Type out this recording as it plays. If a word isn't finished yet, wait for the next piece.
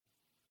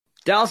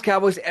Dallas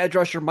Cowboys edge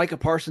rusher Micah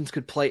Parsons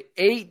could play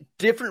 8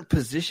 different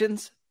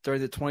positions during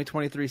the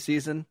 2023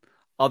 season.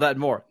 All that and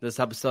more this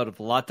episode of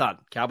the Locked On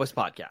Cowboys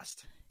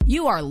podcast.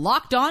 You are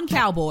Locked On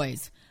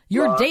Cowboys,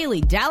 your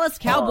daily Dallas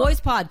Cowboys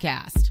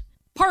podcast.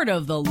 Part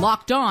of the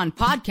Locked On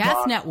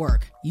Podcast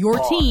Network, your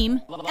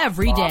team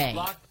every day.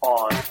 Locked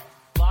On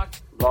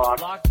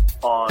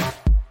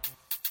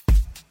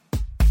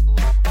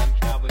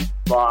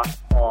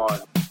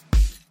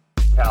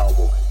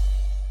Cowboys.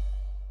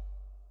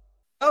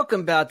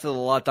 Welcome back to the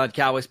Locked On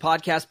Cowboys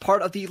podcast,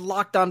 part of the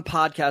Locked On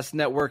Podcast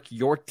Network,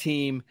 your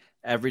team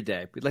every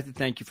day. We'd like to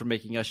thank you for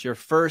making us your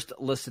first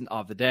listen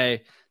of the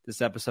day.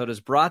 This episode is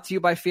brought to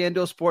you by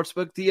FanDuel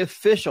Sportsbook, the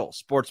official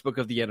sportsbook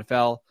of the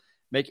NFL.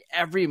 Make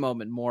every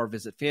moment more.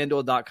 Visit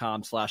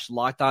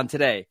FanDuel.com/LockedOn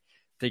today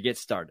to get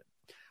started.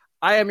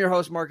 I am your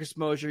host, Marcus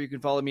Mosher. You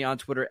can follow me on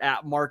Twitter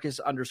at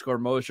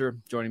Marcus_Mosher.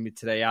 Joining me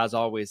today, as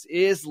always,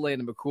 is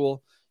Landon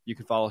McCool. You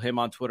can follow him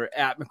on Twitter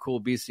at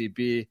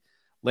McCoolBCB.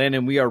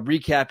 Landon, we are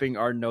recapping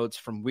our notes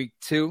from week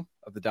 2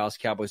 of the Dallas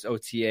Cowboys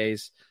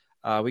OTAs.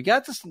 We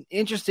got this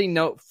interesting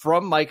note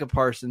from Micah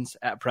Parsons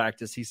at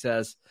practice. He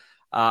says,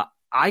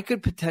 I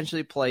could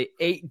potentially play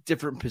 8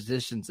 different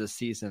positions this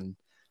season.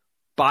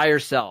 Buy or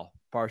sell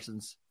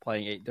Parsons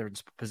playing 8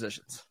 different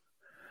positions?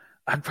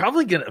 I'm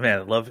probably going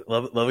to, love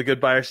a good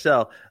buy or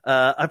sell.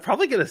 I'm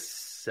probably going to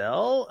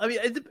sell. I mean,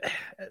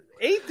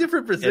 8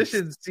 different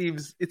positions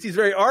seems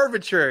very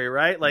arbitrary,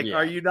 right? Like,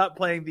 Are you not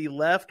playing the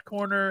left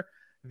corner,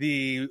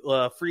 the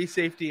free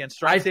safety and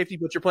strong safety,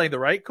 but you're playing the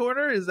right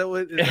corner? Is that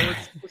what it's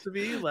supposed to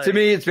be? Like, to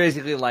me, it's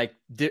basically like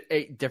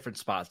 8 different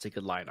spots he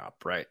could line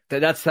up, right?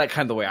 That's that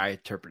kind of the way I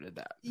interpreted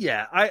that.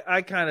 Yeah,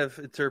 I kind of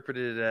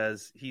interpreted it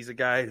as he's a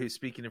guy who's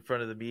speaking in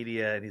front of the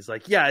media, and he's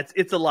like, yeah,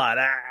 it's a lot.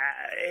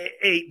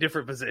 8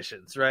 different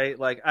positions, right?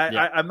 Like,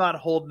 I'm not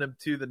holding him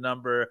to the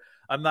number.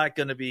 I'm not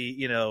going to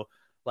be,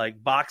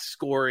 like box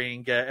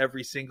scoring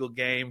every single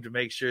game to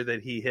make sure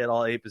that he hit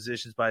all 8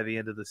 positions by the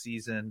end of the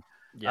season.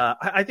 Yeah.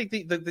 I think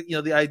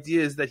the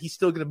idea is that he's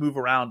still going to move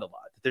around a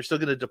lot. They're still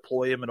going to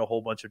deploy him in a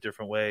whole bunch of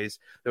different ways.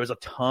 There was a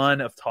ton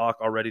of talk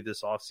already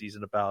this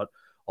offseason about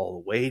all the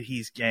weight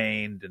he's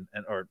gained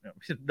or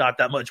not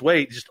that much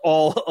weight, just a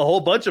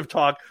whole bunch of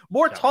talk,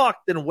 more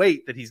talk than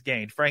weight that he's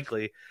gained,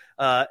 frankly.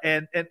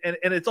 And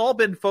it's all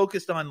been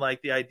focused on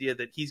like the idea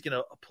that he's going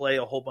to play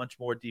a whole bunch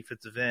more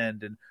defensive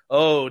end. And,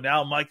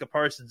 now Micah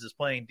Parsons is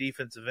playing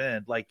defensive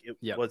end. Like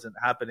it wasn't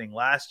happening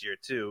last year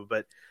too,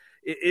 but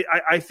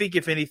I think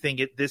if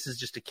anything, this is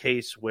just a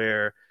case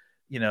where,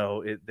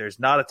 there's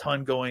not a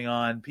ton going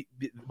on.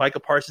 Micah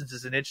Parsons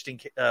is an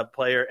interesting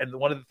player. And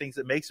one of the things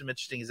that makes him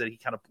interesting is that he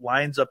kind of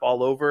lines up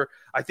all over.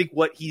 I think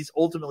what he's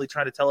ultimately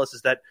trying to tell us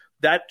is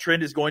that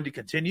trend is going to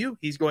continue.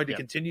 He's going to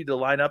continue to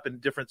line up in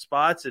different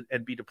spots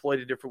and be deployed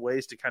in different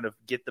ways to kind of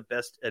get the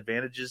best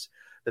advantages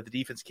that the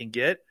defense can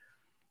get.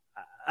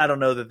 I don't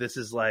know that this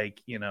is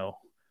like,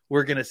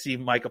 we're going to see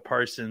Micah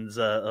Parsons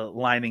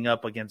lining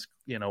up against,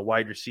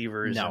 wide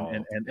receivers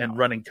and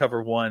running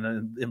cover one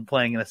and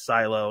playing in a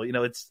silo.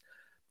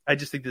 I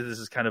just think that this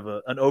is kind of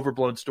an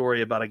overblown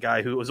story about a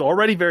guy who was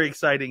already very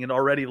exciting and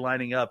already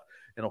lining up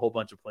in a whole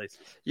bunch of places.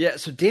 Yeah.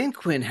 So Dan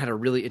Quinn had a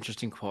really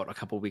interesting quote a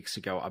couple of weeks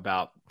ago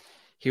about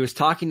he was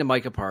talking to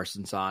Micah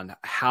Parsons on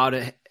how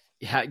to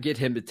get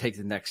him to take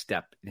the next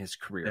step in his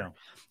career. Yeah.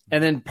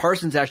 And then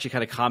Parsons actually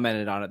kind of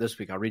commented on it this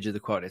week. I'll read you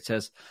the quote. It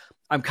says,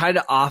 I'm kind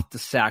of off the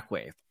sack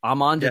wave.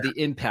 I'm on to the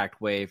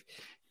impact wave.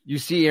 You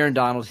see Aaron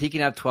Donald, he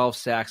can have 12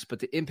 sacks, but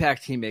the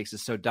impact he makes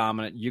is so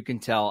dominant. You can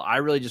tell I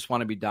really just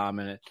want to be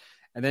dominant.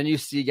 And then you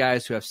see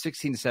guys who have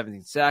 16 to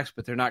 17 sacks,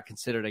 but they're not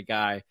considered a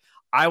guy.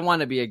 I want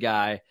to be a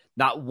guy,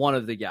 not one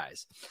of the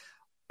guys.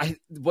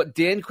 What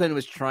Dan Quinn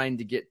was trying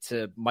to get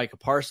to Micah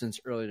Parsons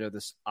earlier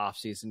this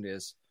offseason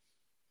is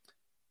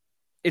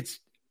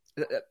it's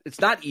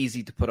not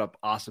easy to put up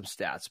awesome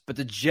stats, but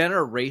the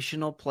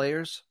generational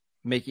players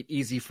make it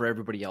easy for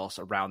everybody else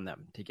around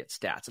them to get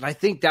stats. And I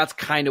think that's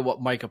kind of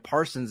what Micah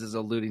Parsons is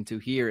alluding to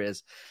here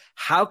is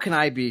how can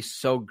I be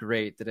so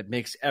great that it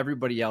makes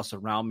everybody else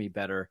around me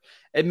better?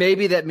 And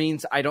maybe that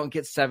means I don't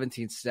get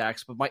 17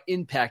 sacks, but my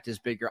impact is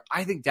bigger.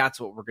 I think that's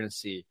what we're going to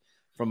see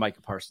from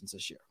Micah Parsons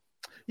this year.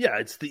 Yeah,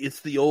 it's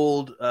the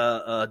old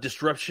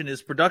disruption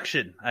is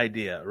production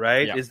idea,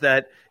 right? Yeah. Is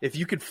that if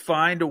you could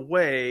find a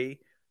way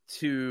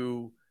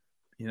to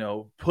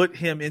put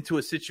him into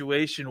a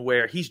situation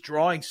where he's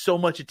drawing so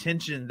much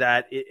attention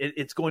that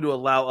it's going to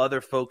allow other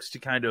folks to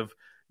kind of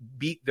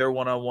beat their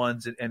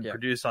one-on-ones and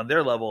produce on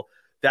their level.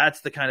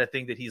 That's the kind of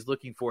thing that he's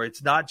looking for.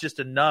 It's not just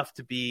enough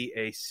to be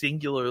a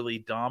singularly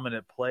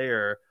dominant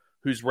player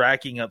who's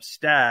racking up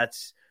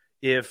stats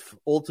if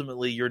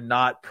ultimately you're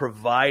not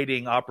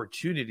providing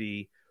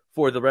opportunity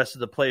for the rest of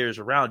the players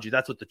around you.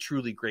 That's what the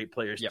truly great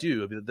players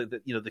do. I mean,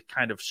 the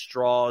kind of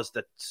straws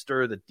that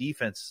stir the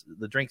defense,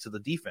 the drinks of the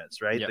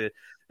defense, right?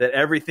 That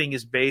everything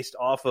is based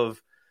off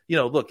of,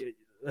 look,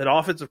 an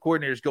offensive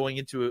coordinator is going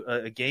into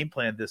a game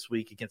plan this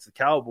week against the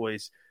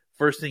Cowboys.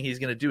 First thing he's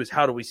going to do is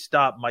how do we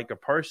stop Micah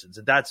Parsons?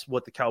 And that's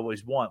what the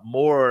Cowboys want.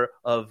 More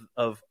of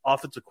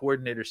offensive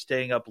coordinators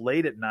staying up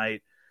late at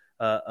night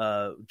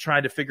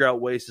trying to figure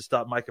out ways to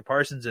stop Micah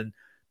Parsons, and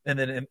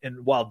then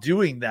while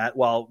doing that,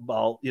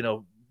 while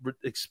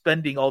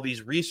expending all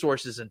these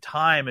resources and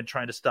time and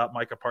trying to stop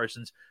Micah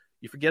Parsons,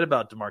 you forget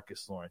about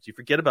DeMarcus Lawrence, you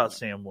forget about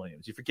Sam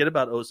Williams, you forget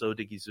about Oso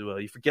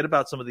Odigizua, you forget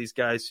about some of these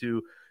guys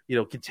who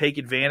can take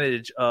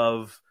advantage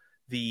of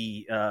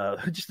the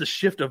just the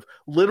shift of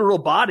literal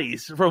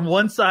bodies from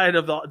one side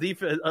of the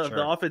defense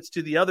the offense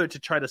to the other to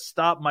try to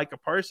stop Micah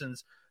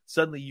Parsons.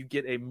 Suddenly you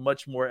get a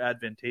much more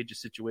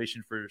advantageous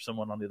situation for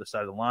someone on the other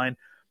side of the line.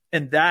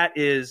 And that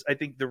is, I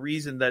think, the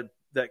reason that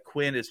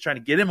Quinn is trying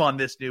to get him on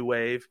this new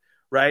wave,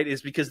 right,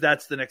 is because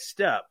that's the next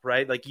step,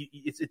 right? Like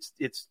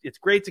it's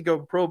great to go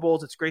Pro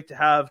Bowls. It's great to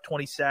have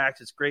 20 sacks.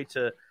 It's great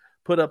to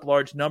put up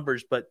large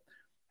numbers, but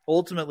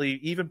ultimately,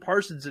 even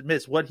Parsons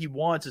admits what he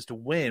wants is to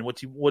win. What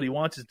he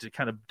wants is to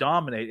kind of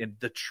dominate. And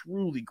the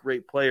truly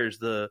great players,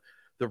 the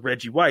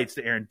Reggie Whites,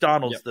 the Aaron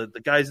Donalds, the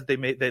guys that they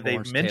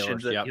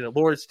mentioned,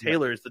 Lawrence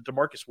Taylors, the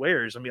DeMarcus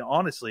Wares. I mean,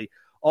 honestly,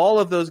 all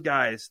of those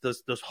guys,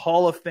 those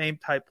Hall of Fame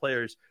type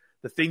players,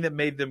 the thing that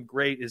made them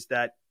great is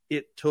that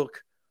it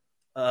took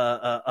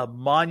a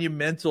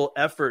monumental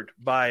effort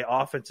by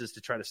offenses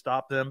to try to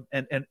stop them,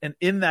 and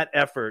in that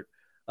effort,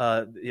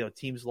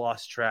 teams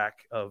lost track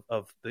of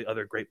the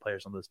other great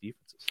players on those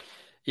defenses.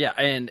 Yeah,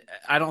 and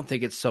I don't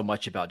think it's so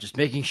much about just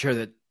making sure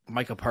that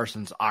Micah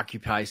Parsons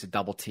occupies a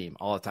double team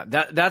all the time.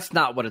 That's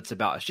not what it's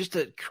about. It's just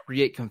to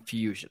create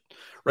confusion,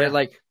 right? Yeah.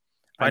 Like,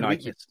 find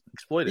weakness,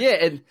 exploit it.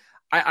 Yeah, and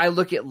I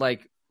look at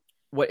like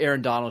what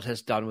Aaron Donald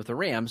has done with the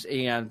Rams,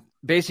 and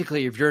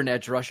basically, if you're an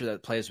edge rusher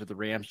that plays with the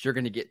Rams, you're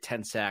going to get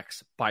 10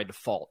 sacks by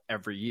default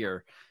every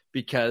year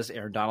because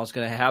Aaron Donald's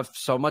going to have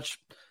so much,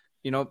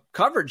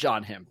 coverage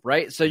on him,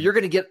 right? So you're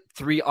going to get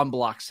 3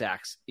 unblocked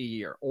sacks a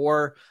year.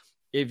 Or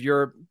if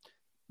you're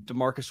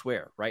DeMarcus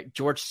Ware, right?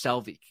 George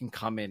Selvey can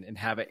come in and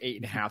have an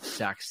 8.5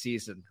 sack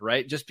season,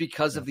 right? Just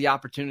because of the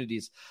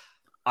opportunities.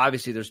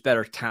 Obviously, there's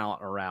better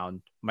talent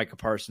around Micah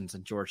Parsons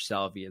and George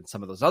Selvey and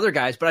some of those other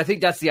guys, but I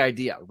think that's the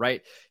idea,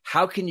 right?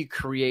 How can you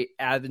create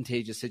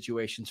advantageous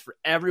situations for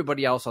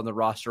everybody else on the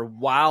roster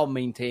while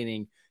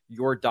maintaining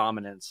your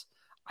dominance?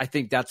 I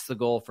think that's the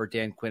goal for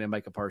Dan Quinn and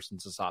Micah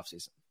Parsons this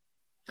offseason.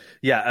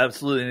 Yeah,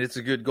 absolutely. And it's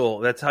a good goal.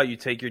 That's how you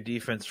take your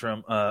defense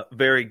from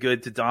very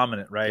good to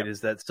dominant, right? Yep.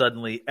 Is that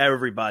suddenly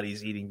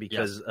everybody's eating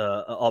because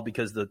all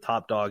because the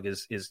top dog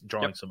is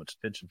drawing so much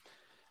attention.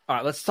 All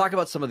right, let's talk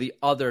about some of the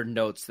other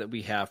notes that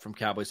we have from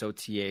Cowboys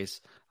OTAs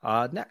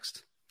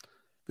next.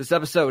 This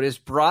episode is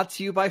brought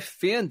to you by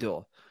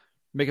FanDuel.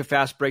 Make a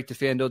fast break to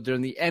FanDuel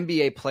during the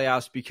NBA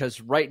playoffs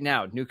because right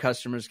now, new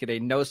customers get a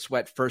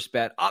no-sweat first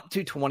bet up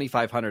to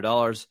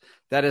 $2,500.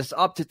 That is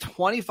up to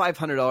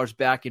 $2,500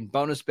 back in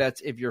bonus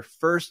bets if your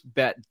first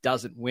bet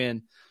doesn't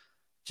win.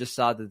 Just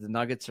saw that the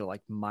Nuggets are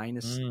like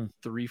minus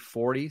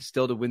 340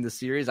 still to win the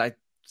series. I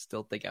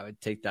still think I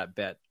would take that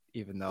bet,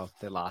 even though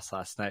they lost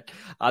last night.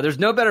 There's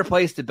no better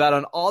place to bet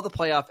on all the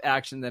playoff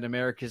action than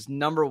America's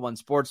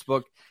 #1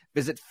 sportsbook.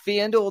 Visit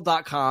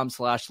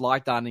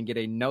FanDuel.com/lockedon and get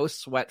a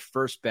no-sweat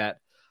first bet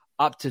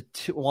up to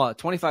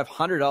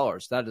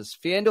 $2,500. That is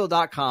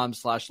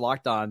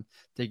FanDuel.com/lockedon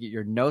to get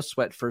your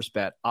no-sweat first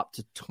bet up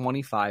to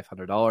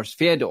 $2,500.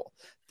 FanDuel,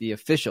 the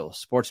official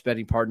sports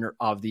betting partner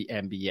of the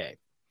NBA.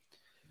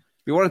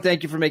 We want to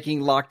thank you for making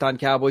Locked On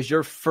Cowboys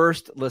your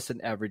first listen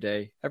every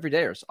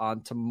dayers.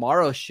 On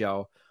tomorrow's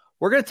show,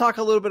 we're going to talk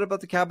a little bit about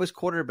the Cowboys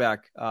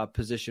quarterback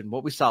position,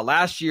 what we saw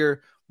last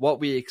year, what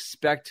we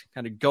expect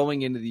kind of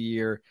going into the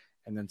year,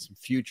 and then some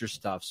future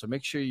stuff. So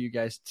make sure you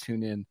guys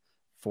tune in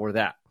for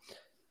that.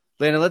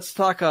 Landon, let's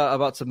talk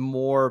about some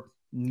more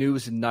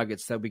news and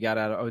nuggets that we got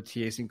out of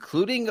OTAs,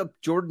 including a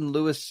Jordan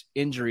Lewis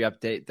injury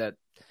update that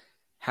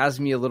has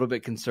me a little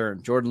bit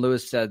concerned. Jordan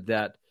Lewis said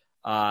that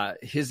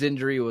his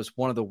injury was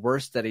one of the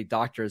worst that a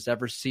doctor has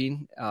ever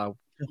seen,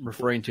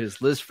 referring to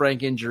his Liz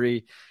Frank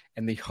injury.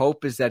 And the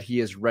hope is that he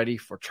is ready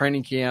for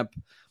training camp.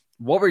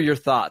 What were your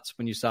thoughts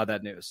when you saw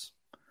that news?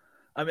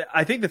 I mean,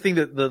 I think the thing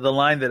that the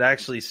line that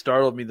actually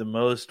startled me the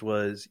most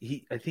was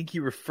I think he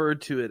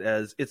referred to it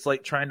as it's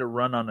like trying to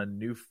run on a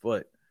new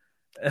foot.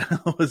 And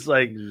I was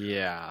like,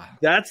 yeah,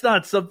 that's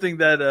not something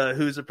that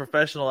who's a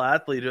professional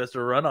athlete who has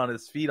to run on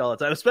his feet all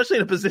the time, especially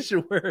in a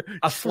position where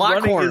a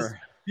slot corner.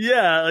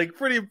 Like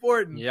pretty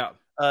important. Yeah.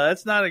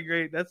 That's not a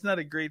great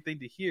thing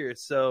to hear.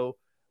 So,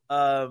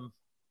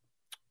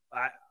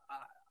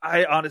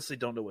 I honestly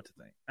don't know what to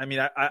think. I mean,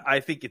 I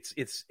think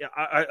it's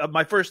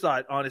my first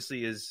thought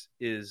honestly is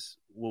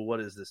well, what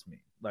does this mean?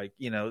 Like,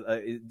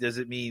 does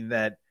it mean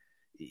that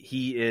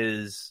he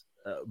is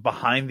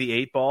behind the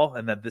 8 ball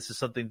and that this is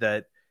something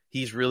that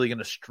he's really going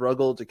to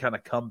struggle to kind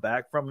of come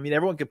back from? I mean,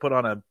 everyone can put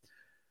on a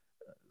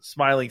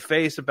smiling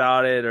face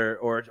about it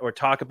or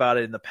talk about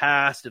it in the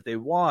past if they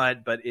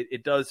want, but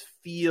it does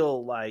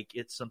feel like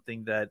it's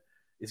something that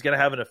is going to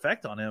have an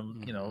effect on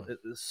him,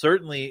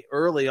 certainly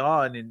early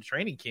on in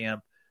training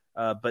camp.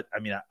 But I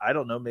mean, I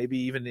don't know, maybe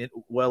even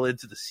well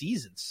into the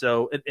season.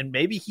 So, and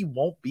maybe he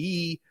won't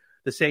be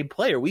the same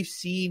player. We've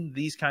seen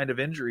these kind of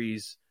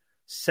injuries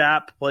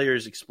sap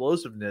players'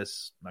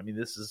 explosiveness. I mean,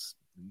 this is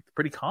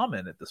pretty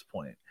common at this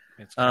point.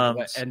 It's kind of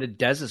what ended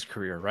Dez's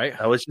career, right?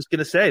 I was just going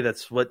to say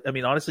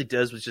honestly,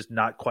 Dez was just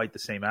not quite the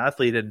same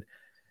athlete, and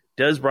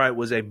Dez Bryant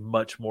was a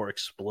much more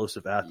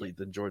explosive athlete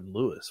than Jordan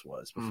Lewis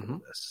was before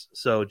this.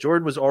 So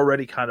Jordan was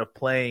already kind of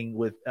playing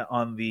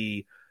on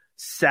the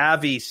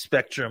savvy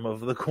spectrum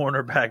of the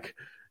cornerback,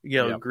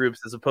 groups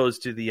as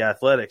opposed to the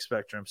athletic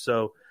spectrum.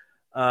 So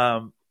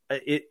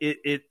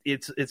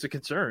it's a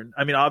concern.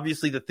 I mean,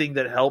 obviously the thing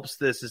that helps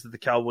this is that the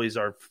Cowboys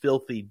are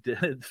filthy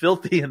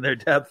in their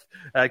depth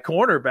at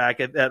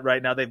cornerback at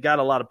right now. They've got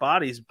a lot of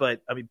bodies,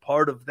 but I mean,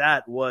 part of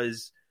that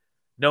was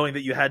knowing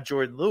that you had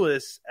Jordan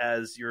Lewis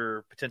as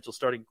your potential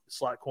starting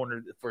slot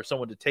corner for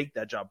someone to take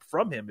that job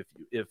from him.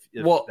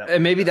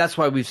 And maybe that's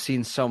why we've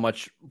seen so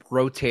much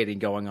rotating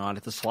going on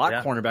at the slot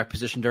cornerback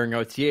position during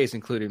OTAs,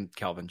 including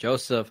Calvin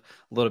Joseph,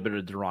 a little bit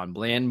of Deron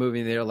Bland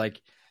moving there.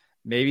 Like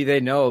maybe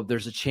they know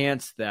there's a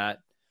chance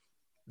that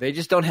they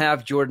just don't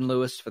have Jordan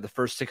Lewis for the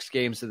first 6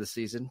 games of the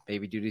season,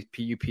 maybe due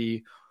to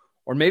PUP,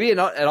 or maybe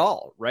not at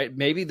all, right?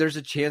 Maybe there's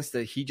a chance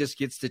that he just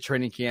gets to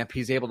training camp,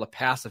 he's able to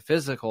pass a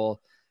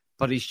physical,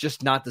 but he's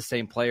just not the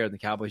same player, and the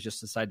Cowboys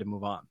just decide to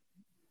move on.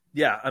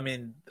 Yeah, I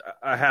mean,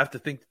 I have to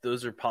think that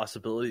those are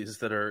possibilities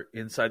that are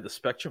inside the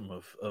spectrum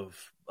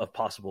of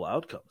possible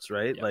outcomes,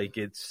 right? Yeah. Like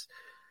it's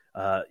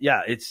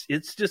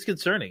just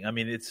concerning. I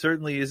mean, it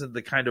certainly isn't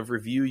the kind of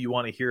review you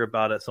want to hear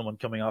about as someone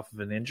coming off of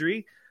an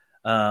injury.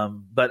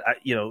 But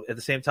at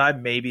the same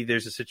time, maybe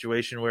there's a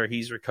situation where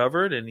he's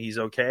recovered and he's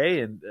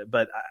okay.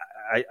 But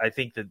I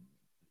think that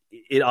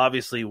it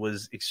obviously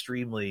was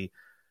extremely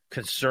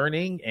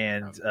concerning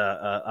and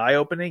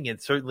eye-opening, and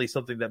certainly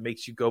something that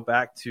makes you go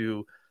back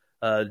to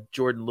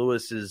Jordan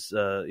Lewis's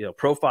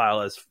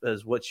profile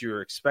as what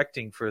you're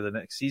expecting for the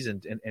next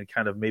season, and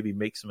kind of maybe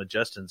make some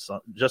adjustments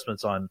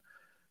on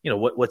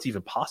what's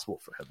even possible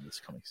for him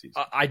this coming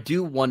season. I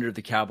do wonder if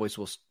the Cowboys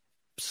will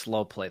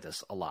slow play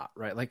this a lot,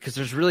 right? Like, because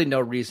there's really no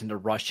reason to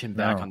rush him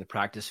back on the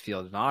practice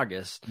field in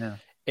August. Yeah.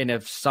 And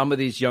if some of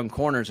these young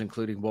corners,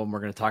 including one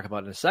we're going to talk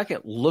about in a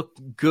second, look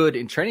good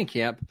in training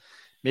camp,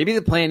 maybe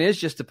the plan is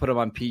just to put him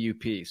on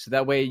PUP. So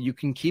that way you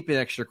can keep an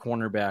extra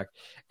cornerback.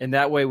 And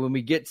that way when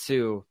we get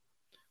to,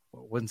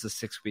 when's the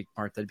 6-week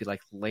mark? That'd be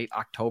like late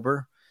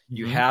October.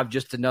 You have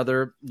just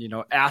another,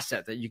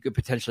 asset that you could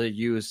potentially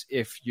use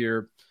if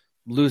you're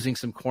losing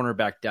some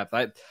cornerback depth.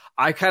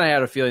 I kind of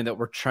had a feeling that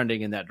we're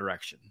trending in that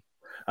direction.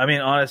 I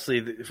mean,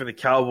 honestly, for the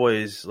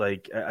Cowboys,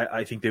 like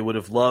I think they would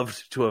have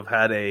loved to have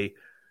had a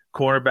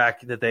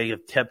cornerback that they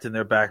have kept in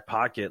their back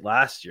pocket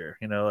last year,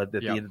 at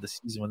the end of the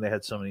season when they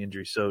had so many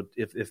injuries. So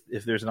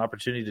if there's an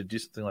opportunity to do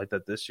something like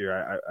that this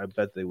year, I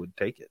bet they would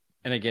take it.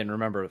 And again,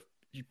 remember,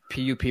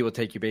 PUP will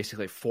take you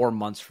basically 4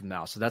 months from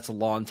now. So that's a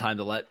long time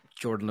to let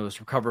Jordan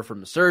Lewis recover from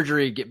the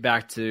surgery, get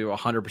back to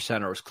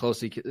 100% or as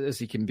close as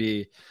he can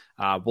be.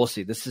 We'll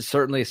see. This is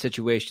certainly a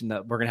situation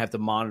that we're going to have to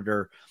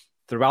monitor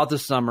throughout the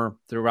summer,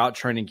 throughout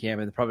training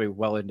camp, and probably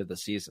well into the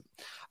season.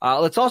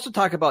 Let's also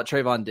talk about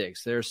Trayvon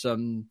Diggs. There's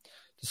some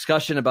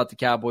discussion about the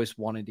Cowboys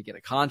wanting to get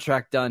a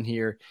contract done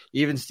here.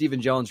 Even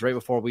Stephen Jones, right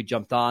before we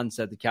jumped on,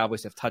 said the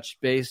Cowboys have touched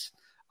base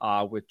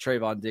with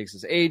Trayvon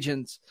Diggs'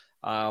 agents.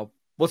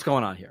 What's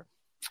going on here?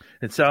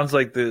 It sounds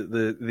like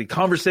the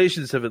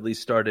conversations have at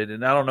least started,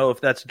 and I don't know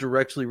if that's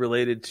directly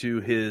related to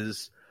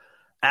his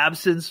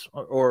absence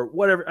or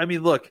whatever. I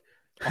mean, look,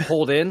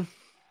 hold in.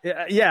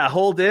 Yeah,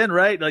 hold in,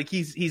 right? Like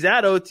he's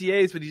at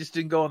OTAs, but he just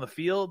didn't go on the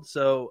field.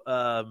 So,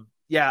 I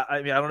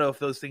mean, I don't know if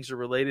those things are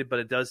related, but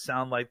it does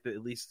sound like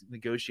at least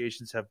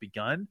negotiations have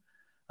begun.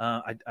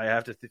 I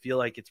have to feel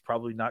like it's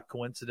probably not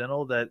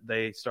coincidental that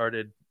they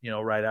started,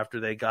 right after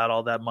they got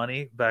all that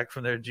money back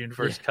from their June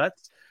 1st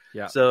cuts.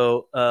 Yeah.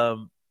 So,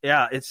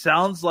 it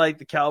sounds like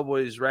the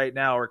Cowboys right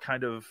now are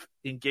kind of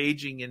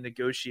engaging in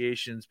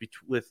negotiations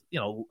with,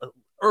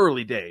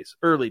 early days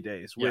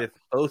with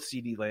both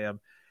CeeDee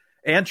Lamb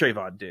and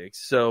Trayvon Diggs.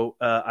 So,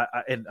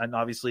 and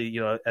obviously,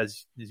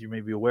 as you may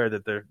be aware,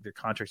 that their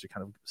contracts are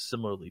kind of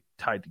similarly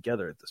tied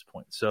together at this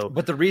point. So,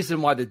 but the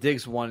reason why the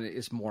Diggs one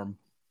is more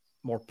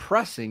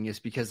pressing is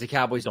because the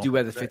Cowboys do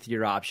have the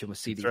 5th-year option with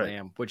CeeDee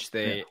Lamb, which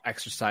they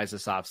exercise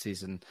this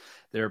offseason.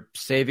 They're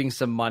saving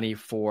some money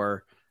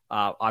for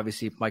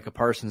obviously Micah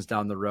Parsons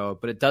down the road,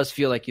 but it does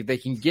feel like if they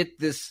can get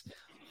this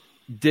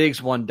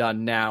Diggs one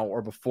done now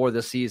or before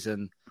the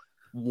season,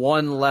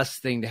 one less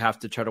thing to have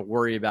to try to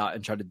worry about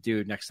and try to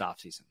do next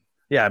offseason.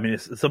 Yeah, I mean,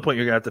 at some point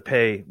you're going to have to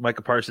pay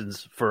Micah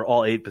Parsons for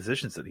all 8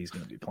 positions that he's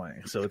going to be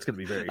playing. So it's going to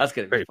be very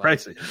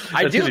pricey.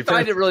 I do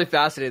find it really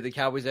fascinating. The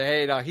Cowboys say,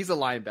 "Hey, no, he's a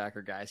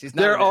linebacker, guys. He's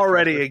not." They're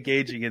already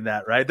engaging in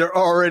that, right? They're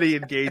already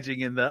engaging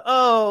in the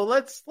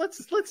let's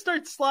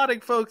start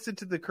slotting folks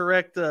into the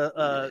correct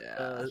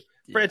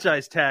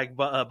franchise tag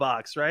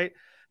box, right?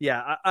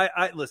 Yeah,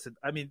 I listen.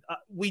 I mean,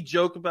 we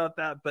joke about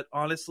that, but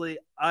honestly,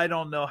 I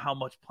don't know how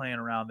much playing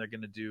around they're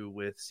going to do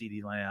with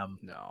CeeDee Lamb,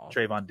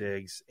 Trayvon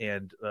Diggs,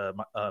 and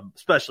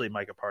especially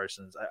Micah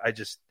Parsons.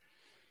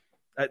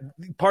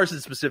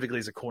 Parsons specifically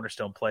is a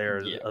cornerstone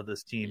player of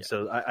this team,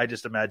 so I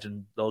just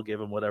imagine they'll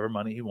give him whatever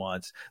money he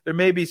wants. There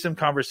may be some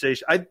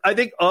conversation. I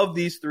think of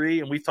these three,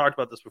 and we've talked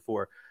about this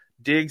before,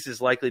 Diggs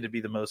is likely to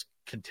be the most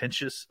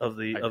contentious of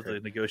the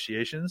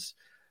negotiations.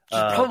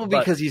 Probably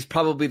because he's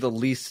probably the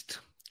least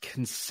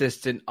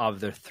consistent of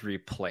the three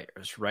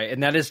players, right?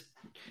 And that is,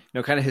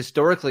 kind of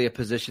historically a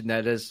position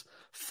that has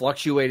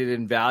fluctuated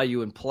in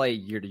value and play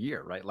year to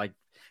year, right? Like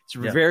it's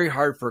very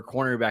hard for a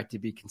cornerback to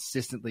be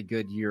consistently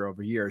good year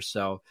over year.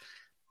 So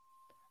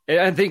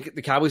I think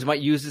the Cowboys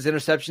might use his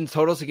interception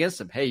totals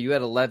against him. Hey, you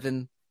had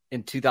 11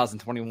 in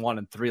 2021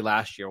 and 3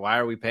 last year. Why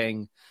are we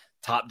paying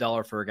top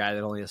dollar for a guy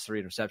that only has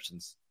 3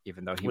 interceptions,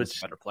 even though he was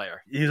a better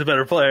player? He's a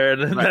better player,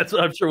 and that's,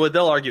 I'm sure, what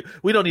they'll argue.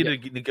 We don't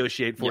need to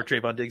negotiate for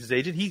Trayvon Diggs'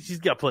 agent. He's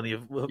got plenty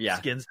of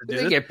skins to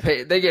do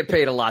this. They get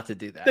paid a lot to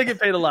do that. They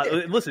get paid a lot.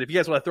 Listen, if you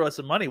guys want to throw us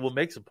some money, we'll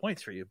make some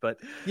points for you. But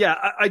yeah,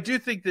 I do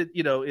think that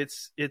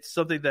it's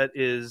something that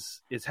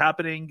is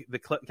happening. The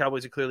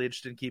Cowboys are clearly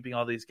interested in keeping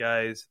all these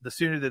guys. The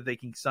sooner that they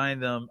can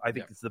sign them, I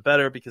think it's the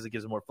better, because it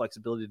gives them more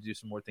flexibility to do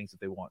some more things that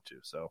they want to.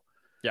 So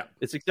yeah,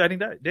 it's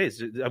exciting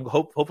days.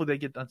 Hopefully they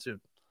get done soon.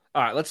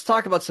 All right, let's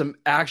talk about some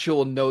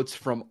actual notes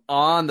from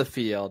on the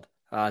field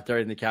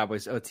during the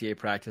Cowboys OTA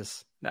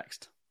practice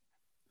next.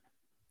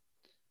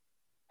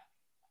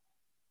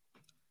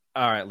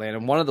 All right,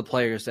 Landon, one of the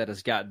players that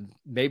has gotten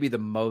maybe the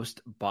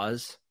most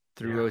buzz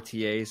through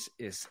OTAs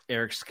is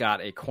Eric Scott,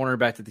 a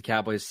cornerback that the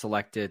Cowboys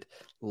selected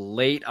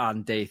late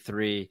on day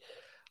 3.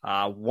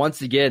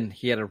 Once again,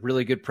 he had a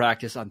really good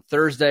practice on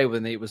Thursday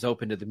when it was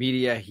open to the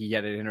media. He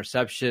had an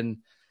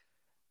interception.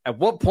 At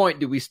what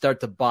point do we start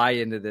to buy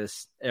into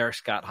this Eric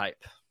Scott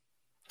hype?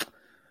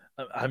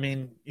 I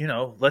mean,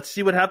 let's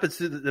see what happens.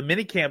 The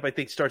mini camp, I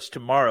think, starts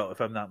tomorrow,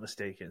 if I'm not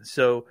mistaken.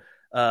 So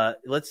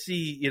let's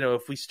see,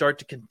 if we start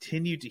to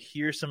continue to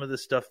hear some of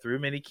this stuff through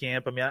mini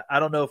camp. I mean, I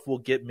don't know if we'll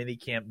get mini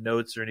camp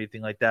notes or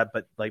anything like that,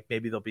 but like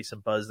maybe there'll be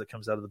some buzz that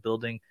comes out of the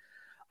building.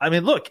 I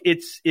mean, look,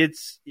 it's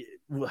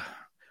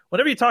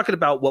whenever you're talking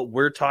about what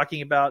we're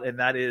talking about, and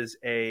that is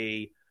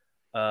a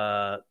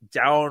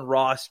down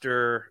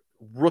roster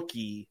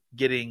rookie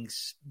getting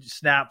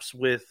snaps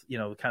with,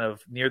 kind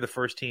of near the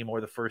first team or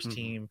the first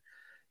team,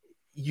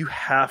 you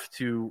have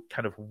to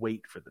kind of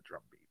wait for the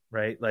drumbeat,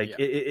 right? Like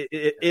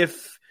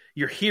if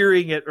you're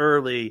hearing it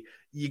early,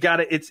 you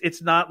gotta,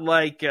 it's not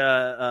like,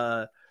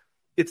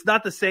 it's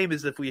not the same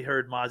as if we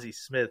heard Mozzie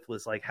Smith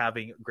was like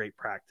having great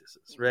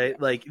practices,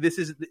 right? Like this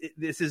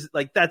is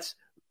like, that's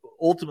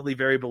ultimately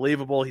very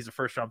believable. He's a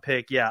first round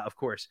pick. Yeah, of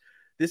course.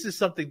 This is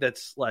something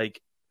that's like,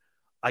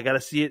 I got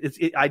to see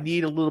it. I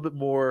need a little bit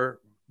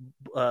more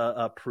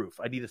proof.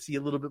 I need to see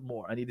a little bit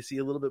more.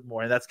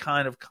 And that's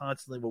kind of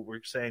constantly what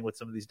we're saying with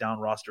some of these down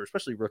roster,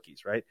 especially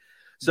rookies, right?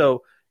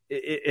 So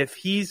if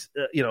he's,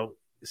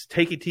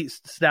 taking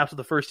snaps with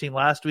the first team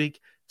last week,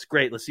 it's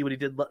great. Let's see what he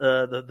did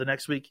the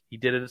next week. He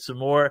did it some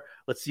more.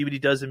 Let's see what he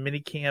does in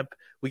minicamp.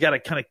 We got to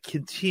kind of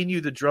continue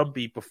the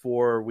drumbeat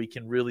before we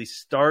can really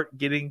start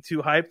getting too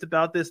hyped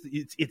about this.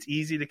 It's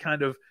easy to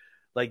kind of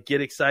like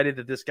get excited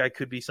that this guy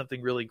could be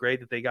something really great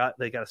that they got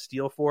a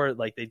steal for it,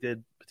 like they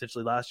did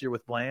potentially last year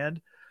with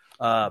Bland.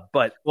 And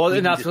that's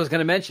what I was going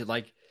to mention.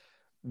 Like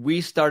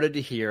we started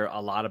to hear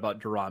a lot about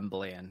Deron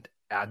Bland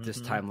at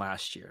this time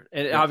last year.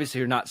 And obviously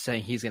you're not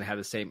saying he's going to have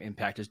the same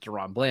impact as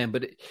Deron Bland,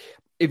 but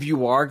if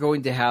you are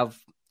going to have,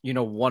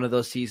 one of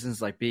those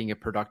seasons, like being a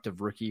productive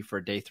rookie for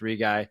a day 3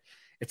 guy,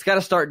 it's got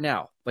to start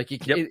now. Like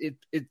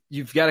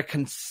you've got to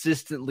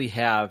consistently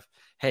have,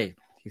 hey,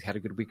 he's had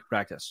a good week of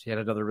practice. He had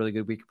another really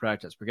good week of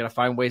practice. We're going to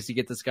find ways to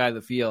get this guy in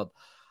the field.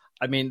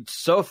 I mean,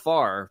 so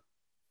far,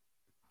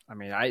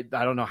 I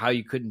don't know how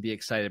you couldn't be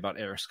excited about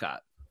Eric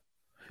Scott.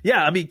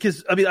 Yeah,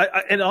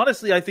 and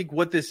honestly, I think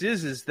what this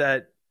is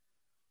that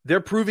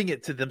they're proving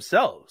it to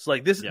themselves.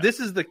 Like this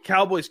is the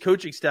Cowboys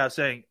coaching staff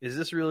saying, is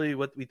this really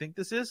what we think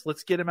this is?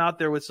 Let's get him out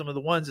there with some of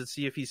the ones and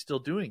see if he's still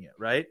doing it,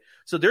 right?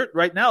 So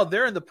right now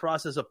they're in the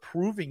process of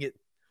proving it,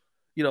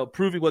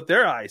 proving what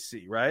their eyes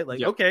see, right?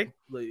 Like, okay,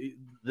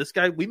 this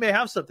guy, we may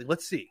have something.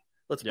 Let's see.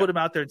 Let's put him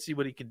out there and see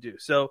what he can do.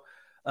 So,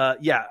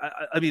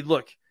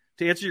 look,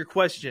 to answer your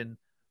question,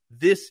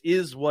 this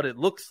is what it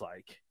looks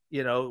like,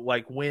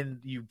 like when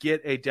you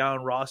get a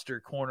down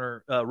roster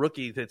corner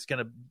rookie that's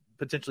going to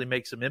potentially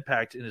make some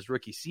impact in his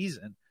rookie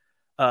season.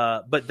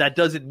 But that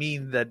doesn't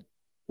mean that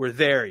we're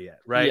there yet,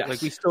 right? Yes.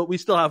 Like we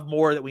still have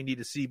more that we need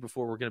to see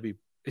before we're going to be.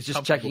 It's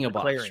just checking a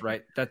box,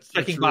 right? That's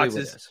checking really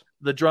boxes,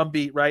 the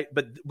drumbeat, right?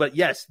 But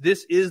yes,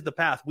 this is the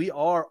path. We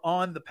are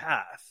on the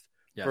path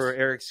for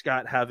Eric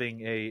Scott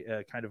having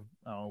a kind of,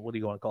 what do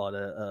you want to call it?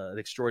 An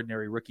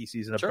extraordinary rookie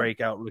season, a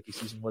breakout rookie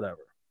season, whatever.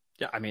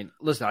 Yeah.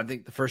 Listen, I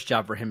think the first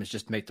job for him is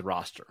just to make the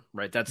roster,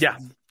 right? That's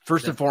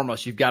first and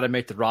foremost, you've got to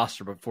make the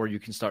roster before you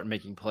can start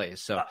making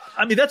plays. So,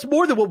 that's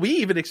more than what we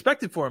even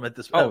expected for him at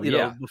this,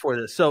 before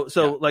this.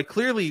 So like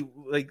clearly,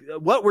 like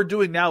what we're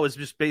doing now is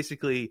just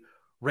basically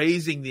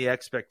raising the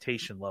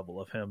expectation level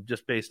of him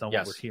just based on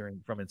what we're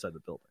hearing from inside the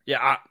building.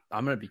 Yeah,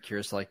 I'm going to be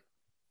curious, like,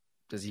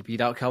 does he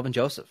beat out Kelvin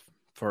Joseph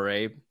for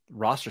a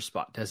roster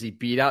spot? Does he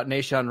beat out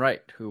Nahshon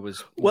Wright, who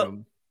was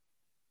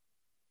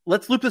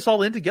let's loop this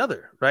all in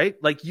together, right?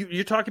 Like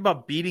you're talking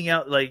about beating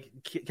out like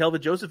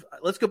Kelvin Joseph.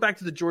 Let's go back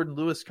to the Jordan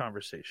Lewis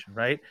conversation,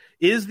 right?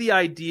 Is the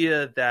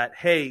idea that,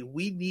 hey,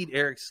 we need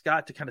Eric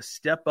Scott to kind of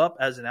step up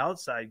as an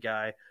outside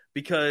guy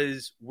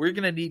because we're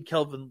going to need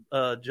Kelvin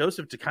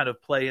Joseph to kind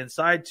of play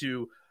inside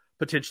to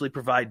potentially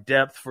provide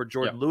depth for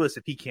Jordan Lewis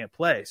if he can't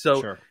play.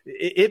 So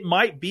it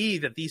might be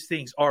that these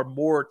things are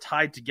more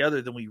tied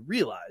together than we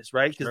realize,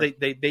 right? Because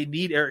they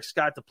need Eric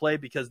Scott to play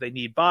because they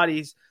need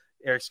bodies.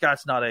 Eric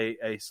Scott's not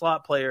a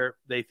slot player.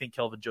 They think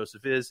Kelvin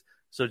Joseph is.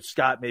 So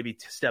Scott maybe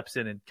steps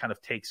in and kind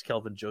of takes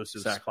Kelvin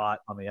Joseph's spot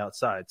on the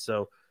outside.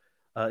 So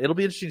it'll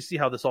be interesting to see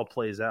how this all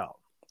plays out.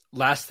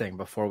 Last thing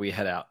before we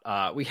head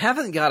out. We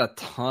haven't got a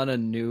ton of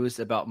news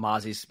about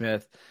Mozzie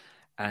Smith.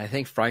 And I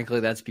think, frankly,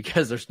 that's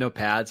because there's no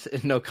pads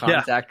and no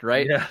contact,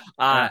 right?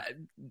 Yeah.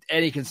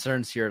 Any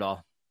concerns here at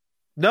all?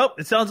 Nope.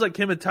 It sounds like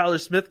him and Tyler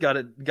Smith got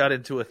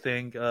into a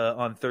thing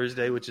on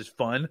Thursday, which is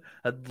fun.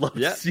 I'd love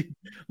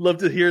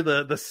to hear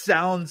the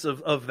sounds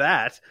of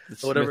that.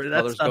 The whatever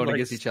that's going like,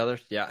 against each other.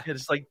 Yeah.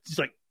 Just like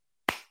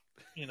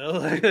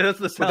that's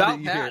the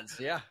sound without pads.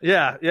 Hear.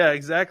 Yeah,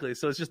 exactly.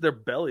 So it's just their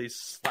bellies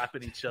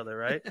slapping each other,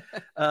 right?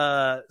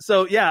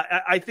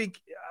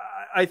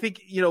 I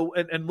think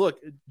and look,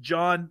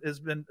 John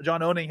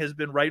Owning has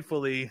been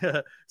rightfully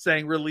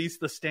saying release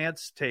the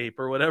stance tape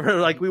or whatever.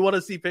 Like we want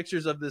to see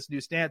pictures of this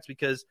new stance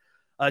because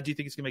do you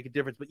think it's going to make a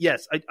difference? But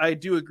yes, I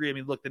do agree. I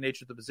mean, look, the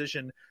nature of the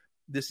position.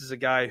 This is a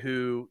guy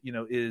who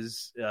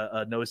is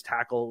a nose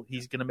tackle.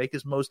 He's going to make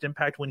his most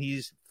impact when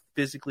he's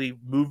physically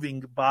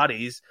moving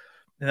bodies,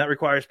 and that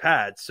requires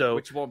pads. So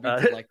which won't be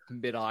like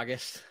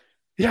mid-August.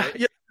 Yeah, right?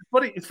 Yeah.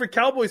 Funny, it's for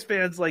Cowboys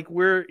fans. Like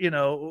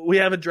we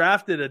haven't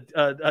drafted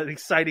an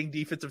exciting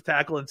defensive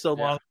tackle in so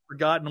long. We've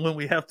forgotten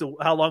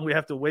how long we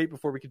have to wait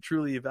before we can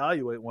truly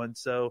evaluate one.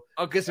 So,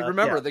 because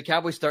remember the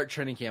Cowboys start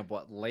training camp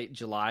late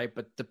July,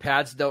 but the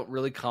pads don't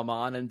really come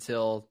on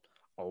until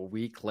a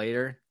week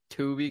later,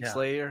 2 weeks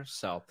later.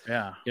 So you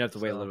have to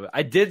wait a little bit.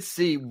 I did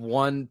see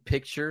one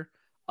picture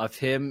of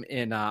him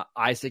in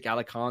Isaac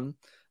Alarcon,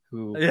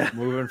 who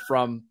moving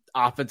from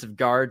offensive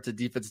guard to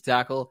defensive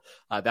tackle.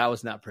 That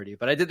was not pretty,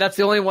 but that's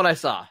the only one I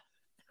saw.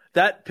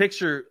 That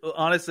picture,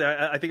 honestly,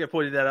 I think I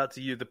pointed that out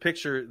to you. The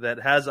picture that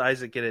has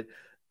Isaac in it,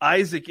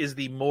 Isaac is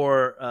the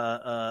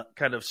more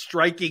kind of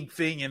striking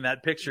thing in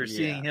that picture. Yeah.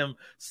 Seeing him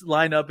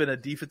line up in a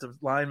defensive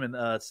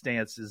lineman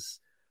stance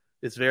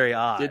it's very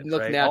odd. Didn't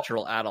look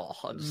natural at all.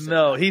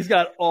 No, he's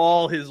got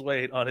all his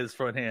weight on his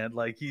front hand.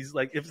 Like he's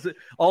like if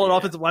all an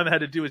offensive lineman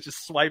had to do is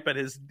just swipe at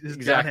his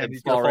down hand,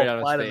 he's fall right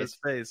on his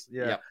face.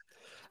 Yeah. Yep.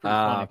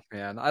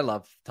 Man, I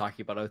love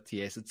talking about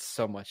OTAs. It's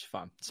so much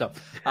fun. So,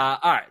 all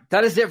right,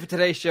 that is it for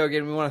today's show.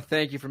 Again, we want to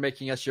thank you for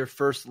making us your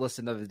first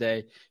listen of the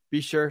day.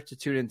 Be sure to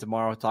tune in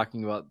tomorrow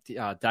talking about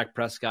Dak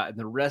Prescott and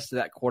the rest of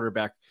that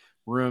quarterback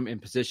room in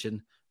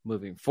position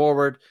moving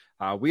forward.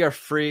 We are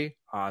free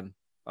on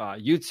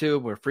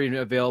YouTube. We're free and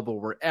available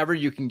wherever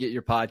you can get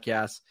your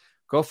podcasts.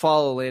 Go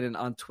follow Landon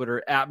on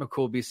Twitter at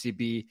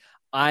McCoolBCB.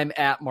 I'm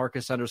at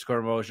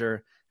Marcus_Mosier,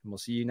 and we'll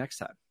see you next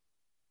time.